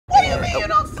you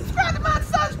don't subscribe to my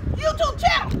son's YouTube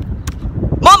channel.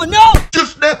 Mama, no!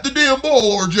 Just snap the damn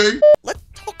ball, RJ. Let's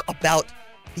talk about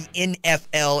the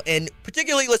NFL, and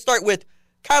particularly let's start with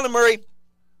Kyler Murray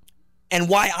and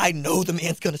why I know the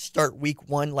man's going to start week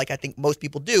 1 like I think most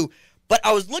people do. But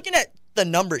I was looking at the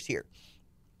numbers here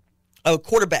of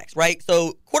quarterbacks, right?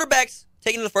 So quarterbacks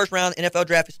taken in the first round, NFL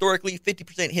draft, historically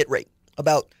 50% hit rate,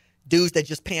 about dudes that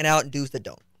just pan out and dudes that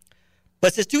don't.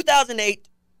 But since 2008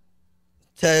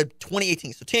 to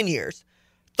 2018, so 10 years,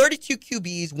 32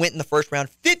 QBs went in the first round.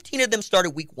 15 of them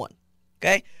started week 1,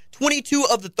 okay? 22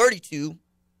 of the 32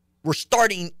 were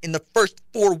starting in the first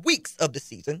 4 weeks of the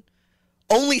season.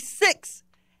 Only 6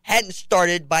 hadn't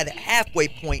started by the halfway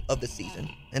point of the season,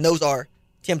 and those are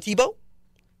Tim Tebow,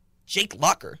 Jake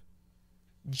Locker,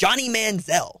 Johnny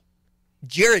Manziel,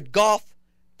 Jared Goff,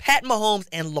 Pat Mahomes,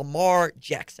 and Lamar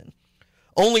Jackson.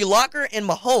 Only Locker and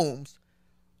Mahomes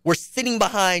were sitting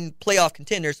behind playoff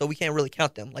contenders, so we can't really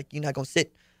count them. Like, you're not going to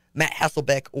sit Matt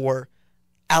Hasselbeck or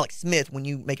Alex Smith when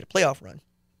you make it a playoff run.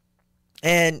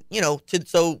 And,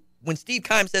 so when Steve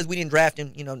Keim says we didn't draft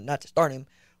him, not to start him,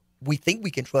 we think we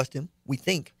can trust him. We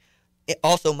think.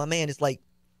 Also, my man is like,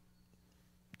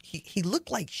 he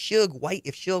looked like Suge White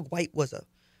if Suge White was a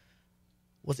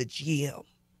GM.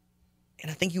 And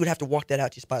I think you would have to walk that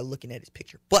out just by looking at his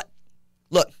picture. But,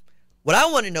 look, what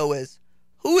I want to know is,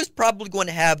 who is probably going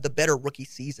to have the better rookie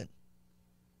season?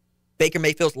 Baker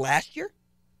Mayfield's last year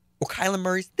or Kyler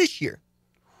Murray's this year?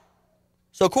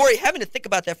 So, Corey, having to think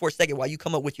about that for a second while you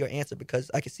come up with your answer, because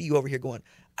I can see you over here going,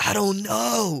 I don't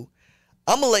know.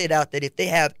 I'm going to lay it out that if they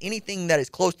have anything that is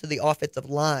close to the offensive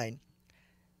line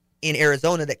in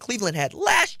Arizona that Cleveland had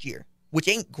last year, which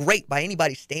ain't great by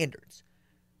anybody's standards,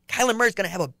 Kyler Murray's going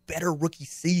to have a better rookie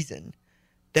season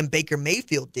than Baker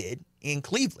Mayfield did in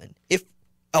Cleveland. If,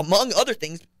 among other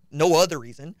things, no other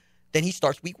reason, then he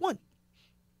starts week 1.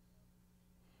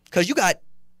 Because you got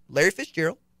Larry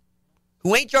Fitzgerald,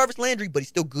 who ain't Jarvis Landry, but he's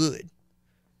still good.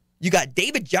 You got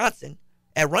David Johnson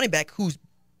at running back, who's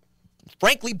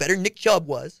frankly better than Nick Chubb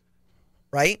was,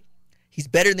 right? He's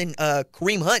better than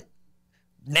Kareem Hunt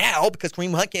now, because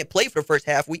Kareem Hunt can't play for the first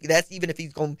half week. That's even if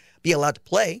he's going to be allowed to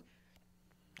play.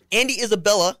 Andy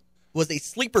Isabella was a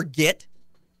sleeper get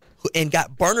and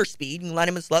got burner speed. You can line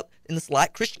him in the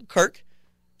slot. Christian Kirk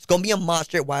is going to be a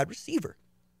monster at wide receiver.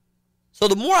 So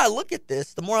the more I look at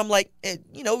this, the more I'm like,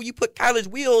 you put Kyler's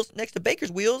wheels next to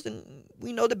Baker's wheels, and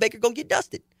we know that Baker's going to get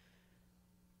dusted.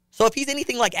 So if he's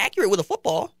anything like accurate with a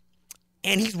football,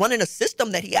 and he's running a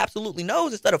system that he absolutely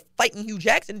knows instead of fighting Hugh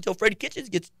Jackson until Freddie Kitchens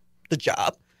gets the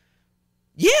job,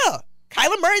 yeah,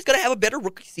 Kyler Murray's going to have a better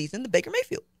rookie season than Baker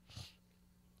Mayfield.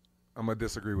 I'm going to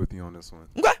disagree with you on this one.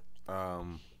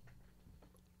 Okay.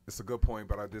 It's a good point,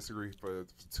 but I disagree for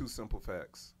 2 simple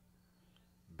facts.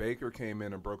 Baker came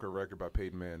in and broke a record by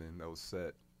Peyton Manning that was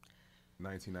set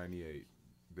 1998,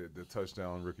 the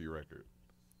touchdown rookie record.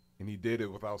 And he did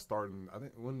it without starting, I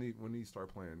think, when did he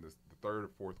start playing? The 3rd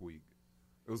or 4th week.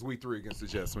 It was week 3 against the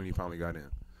Jets when he finally got in.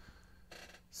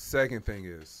 Second thing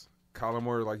is, Kyler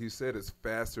Murray, like you said, is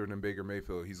faster than Baker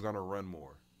Mayfield. He's going to run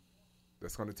more.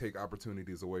 That's going to take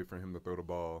opportunities away from him to throw the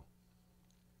ball.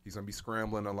 He's going to be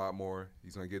scrambling a lot more.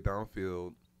 He's going to get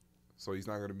downfield. So he's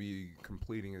not going to be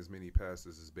completing as many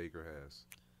passes as Baker has.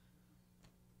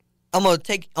 I'm going to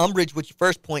take umbrage with your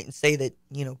first point and say that,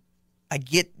 I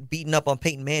get beaten up on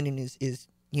Peyton Manning is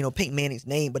Peyton Manning's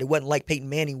name, but it wasn't like Peyton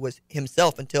Manning was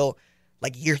himself until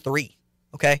like year 3.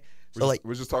 Okay? So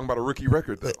we're just talking about a rookie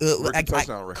record, though.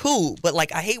 Touchdown record. Cool, but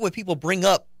like I hate when people bring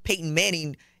up Peyton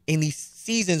Manning in these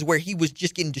seasons where he was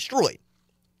just getting destroyed.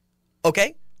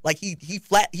 Okay? Like he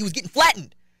was getting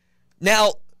flattened.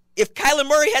 Now, if Kyler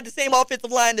Murray had the same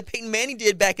offensive line that Peyton Manning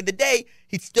did back in the day,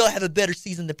 he'd still have a better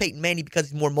season than Peyton Manning because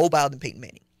he's more mobile than Peyton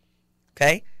Manning.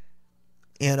 Okay?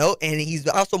 And he's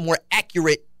also more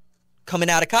accurate coming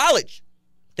out of college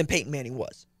than Peyton Manning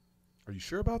was. Are you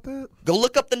sure about that? Go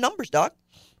look up the numbers, Doc.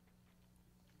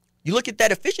 You look at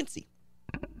that efficiency.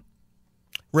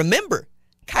 Remember,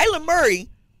 Kyler Murray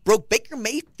broke Baker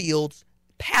Mayfield's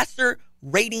passer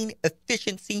rating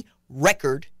efficiency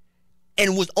record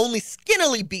and was only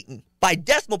skinnily beaten by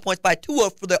decimal points by Tua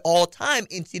for the all-time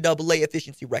NCAA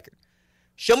efficiency record.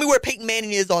 Show me where Peyton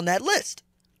Manning is on that list.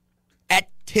 At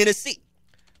Tennessee,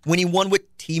 when he won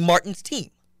with T. Martin's team.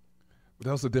 But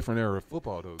that was a different era of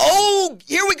football, though. Oh,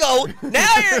 here we go.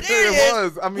 Now there it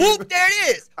is. I mean, whoop, there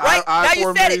it is. Right? Now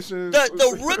you said it.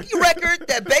 The rookie record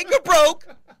that Baker broke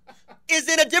is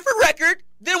in a different record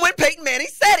than when Peyton Manning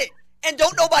said it. And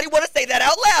don't nobody want to say that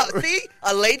out loud. See?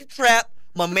 I laid the trap.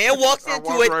 My man walks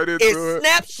into it.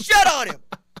 Snaps shut on him.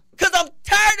 Because I'm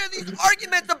tired of these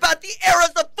arguments about the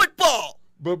eras of football.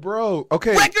 But bro,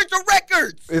 okay, records are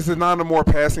records. It's not a more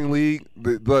passing league.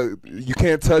 You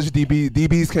can't touch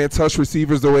DBs can't touch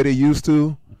receivers the way they used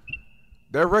to.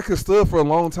 That record stood for a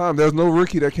long time. There's no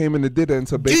rookie that came in and did that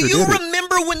until Baker did it. Do you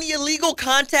remember when the illegal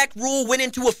contact rule went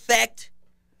into effect?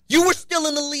 You were still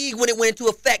in the league when it went into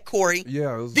effect, Corey.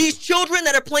 Yeah. These children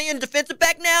that are playing defensive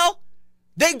back now,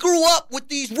 they grew up with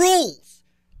these rules.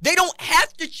 They don't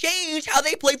have to change how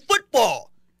they play football.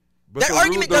 But that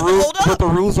argument doesn't hold up. But the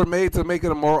rules are made to make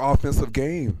it a more offensive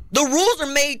game. The rules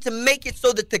are made to make it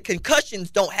so that the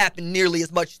concussions don't happen nearly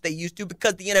as much as they used to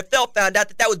because the NFL found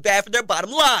out that was bad for their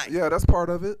bottom line. Yeah, that's part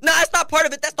of it. No, that's not part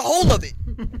of it. That's the whole of it.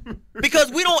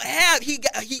 Because we don't have he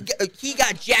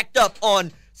got jacked up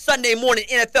on Sunday morning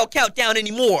NFL countdown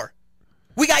anymore.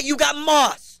 You got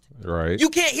mossed. Right. You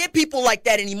can't hit people like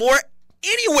that anymore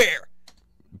anywhere.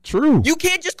 True. You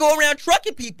can't just go around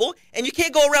trucking people, and you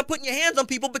can't go around putting your hands on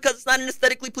people because it's not an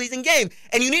aesthetically pleasing game.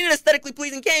 And you need an aesthetically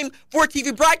pleasing game for a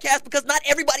TV broadcast because not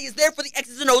everybody is there for the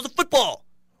X's and O's of football.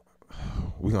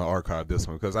 We're going to archive this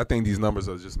one because I think these numbers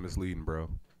are just misleading,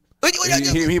 bro.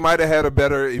 He might have had a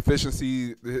better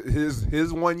efficiency.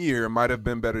 His 1 year might have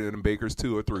been better than Baker's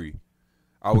 2 or 3.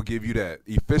 I will give you that,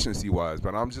 efficiency-wise.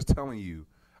 But I'm just telling you,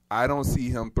 I don't see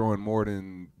him throwing more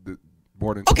than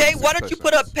Okay, why don't you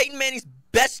put up Peyton Manning's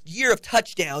best year of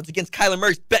touchdowns against Kyler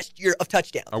Murray's best year of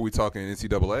touchdowns? Are we talking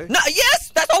NCAA? No,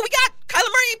 yes, that's all we got. Kyler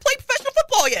Murray ain't played professional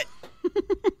football yet.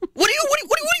 What do you want to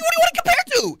compare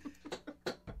to?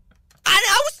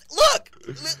 Look.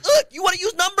 You want to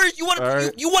use numbers? You want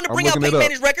to bring out Peyton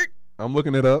Manning's record? I'm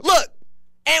looking it up. Look,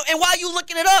 and while you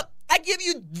looking it up, I give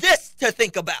you this to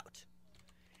think about.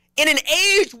 In an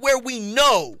age where we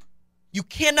know you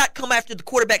cannot come after the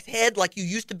quarterback's head like you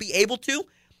used to be able to,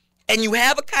 and you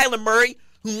have a Kyler Murray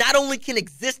who not only can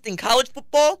exist in college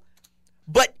football,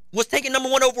 but was taken number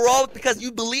 1 overall because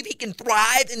you believe he can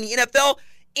thrive in the NFL,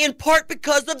 in part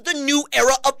because of the new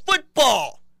era of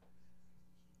football.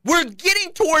 We're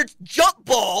getting towards jump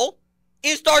ball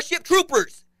in Starship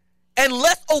Troopers and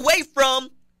less away from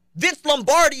Vince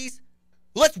Lombardi's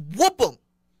let's whoop them.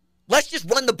 Let's just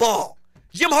run the ball.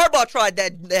 Jim Harbaugh tried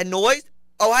that noise.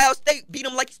 Ohio State beat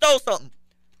him like he stole something.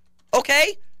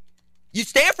 Okay?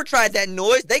 Stanford tried that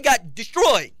noise. They got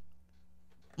destroyed.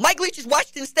 Mike Leach's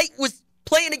Washington State was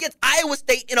playing against Iowa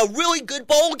State in a really good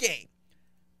bowl game.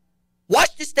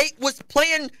 Washington State was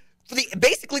playing for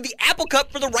basically the Apple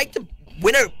Cup for the right to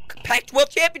win a Pac-12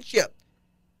 championship.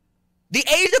 The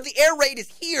age of the air raid is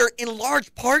here in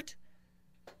large part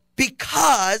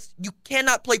because you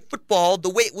cannot play football the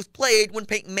way it was played when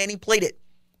Peyton Manning played it.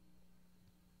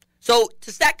 So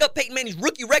to stack up Peyton Manning's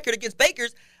rookie record against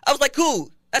Baker's, I was like,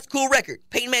 cool. That's a cool record.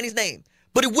 Peyton Manning's name.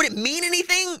 But it wouldn't mean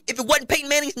anything if it wasn't Peyton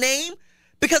Manning's name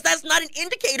because that's not an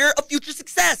indicator of future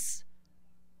success.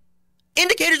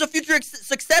 Indicators of future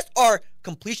success are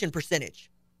completion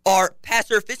percentage, or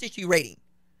passer efficiency rating.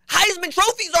 Heisman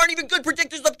trophies aren't even good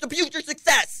predictors of the future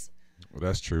success. Well,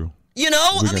 that's true. You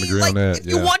know, I mean, like, if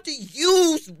you want to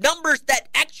use numbers that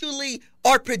actually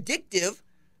are predictive,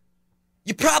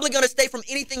 you're probably going to stay from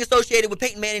anything associated with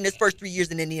Peyton Manning in his first 3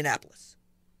 years in Indianapolis.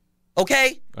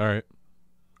 Okay? All right.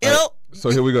 You know?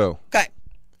 So here we go. Okay.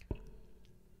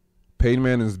 Peyton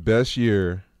Manning's best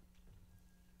year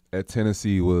at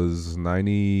Tennessee was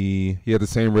 90. He had the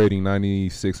same rating,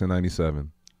 96 and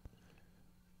 97.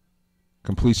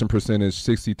 Completion percentage,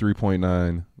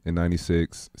 63.9 and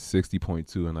 96,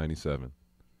 60.2 and 97.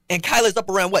 And Kyler's up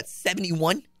around, what,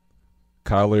 71?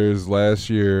 Kyler's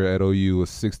last year at OU was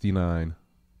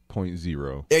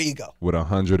 69.0. There you go. With a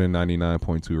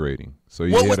 199.2 rating. So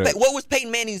what was Peyton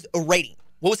Manning's rating?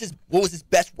 What was his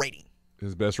best rating?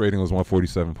 His best rating was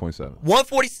 147.7.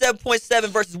 147.7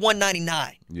 versus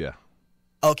 199. Yeah.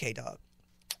 Okay, dog.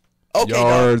 Okay,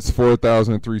 yards,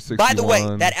 4,361. By the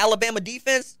way, that Alabama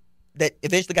defense that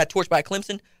eventually got torched by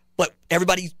Clemson, but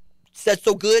everybody said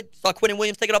so good, saw Quentin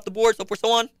Williams take it off the board, so forth,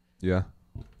 so on. Yeah.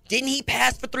 Didn't he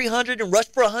pass for 300 and rush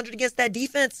for 100 against that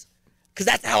defense? Because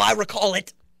that's how I recall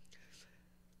it.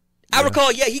 I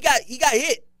recall, he got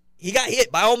hit. He got hit.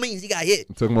 By all means, he got hit.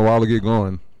 It took him a while to get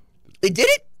going. They did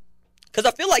it? Because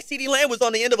I feel like CeeDee Lamb was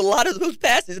on the end of a lot of those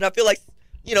passes, and I feel like,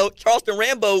 Charleston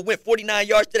Rambo went 49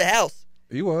 yards to the house.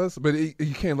 He was, but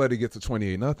you can't let it get to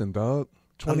 28-0, dog.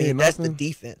 28-0. That's the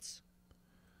defense.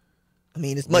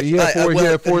 It's much. He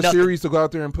had four series to go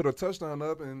out there and put a touchdown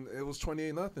up, and it was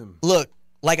 28-0. Look,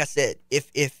 like I said, if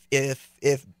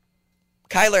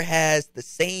Kyler has the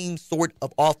same sort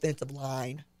of offensive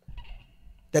line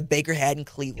that Baker had in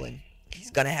Cleveland,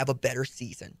 he's going to have a better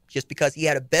season. Just because he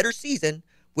had a better season,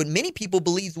 what many people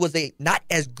believe was a not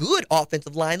as good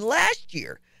offensive line last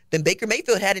year than Baker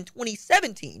Mayfield had in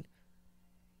 2017.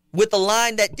 with a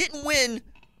line that didn't win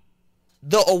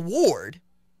the award,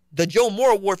 the Joe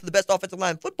Moore Award for the best offensive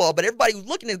line in football, but everybody was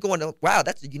looking at it going, wow,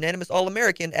 that's a unanimous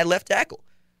All-American at left tackle.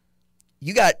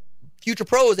 You got future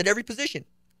pros at every position.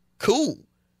 Cool.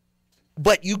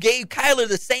 But you gave Kyler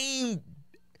the same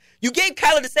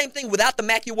thing without the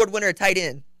Mackey Award winner at tight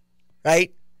end,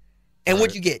 right? And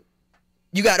what'd you get?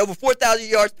 You got over 4,000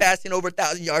 yards passing, over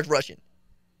 1,000 yards rushing.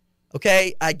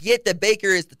 Okay? I get that Baker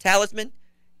is the talisman,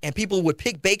 and people would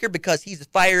pick Baker because he's as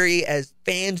fiery as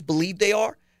fans believe they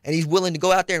are, and he's willing to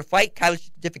go out there and fight. Kyler's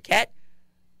just a different cat.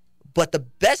 But the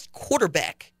best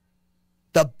quarterback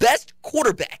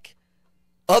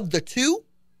of the two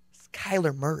is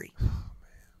Kyler Murray. Oh, man.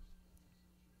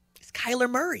 It's Kyler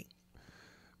Murray.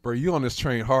 Bro, you on this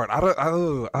train hard.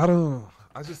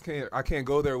 I just can't. I can't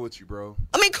go there with you, bro.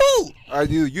 I mean, cool.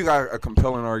 You got a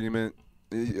compelling argument.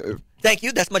 Thank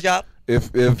you. That's my job. If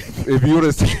you would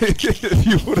have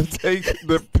taken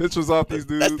the pictures off these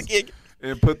dudes, that's the gig,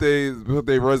 and put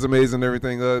their resumes and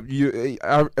everything up,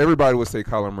 everybody would say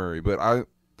Kyler Murray. But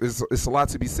it's a lot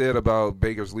to be said about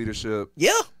Baker's leadership.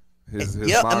 Yeah. His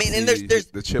yeah, moxie, I mean, and there's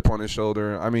the chip on his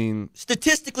shoulder. I mean,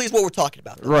 statistically is what we're talking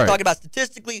about. Right. We're talking about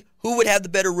statistically who would have the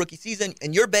better rookie season,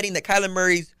 and you're betting that Kyler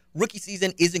Murray's rookie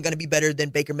season isn't going to be better than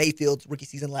Baker Mayfield's rookie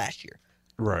season last year.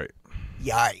 Right.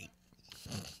 Yikes.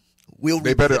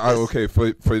 They better. Okay,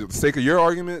 for the sake of your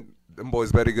argument, them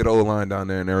boys better get O-line down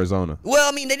there in Arizona. Well,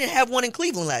 I mean, they didn't have one in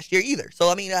Cleveland last year either. So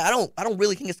I mean, I don't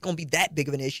really think it's going to be that big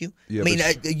of an issue. Yeah, I mean,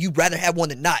 you'd rather have one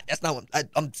than not. That's not what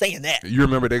I'm saying. That you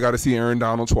remember, they got to see Aaron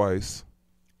Donald twice.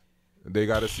 They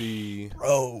got to see,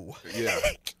 bro. Yeah,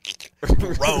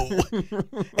 bro.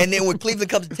 And then when Cleveland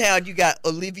comes to town, you got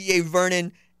Olivier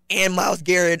Vernon and Myles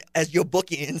Garrett as your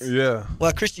bookends. Yeah.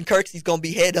 Well, Christian Kirk, he's going to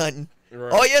be headhunting.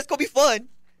 Right. Oh yeah, it's going to be fun.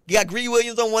 You got Greedy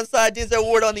Williams on one side, Denzel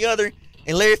Ward on the other,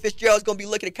 and Larry Fitzgerald's going to be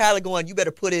looking at Kyler going, you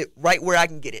better put it right where I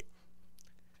can get it.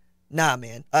 Nah,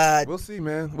 man. We'll see,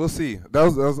 man. We'll see. That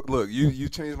was look, you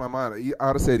changed my mind. I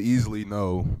would have said easily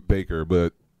no, Baker,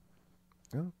 but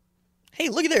yeah. Hey,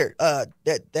 look at there.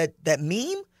 That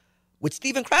meme with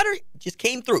Steven Crowder just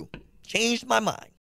came through. Changed my mind.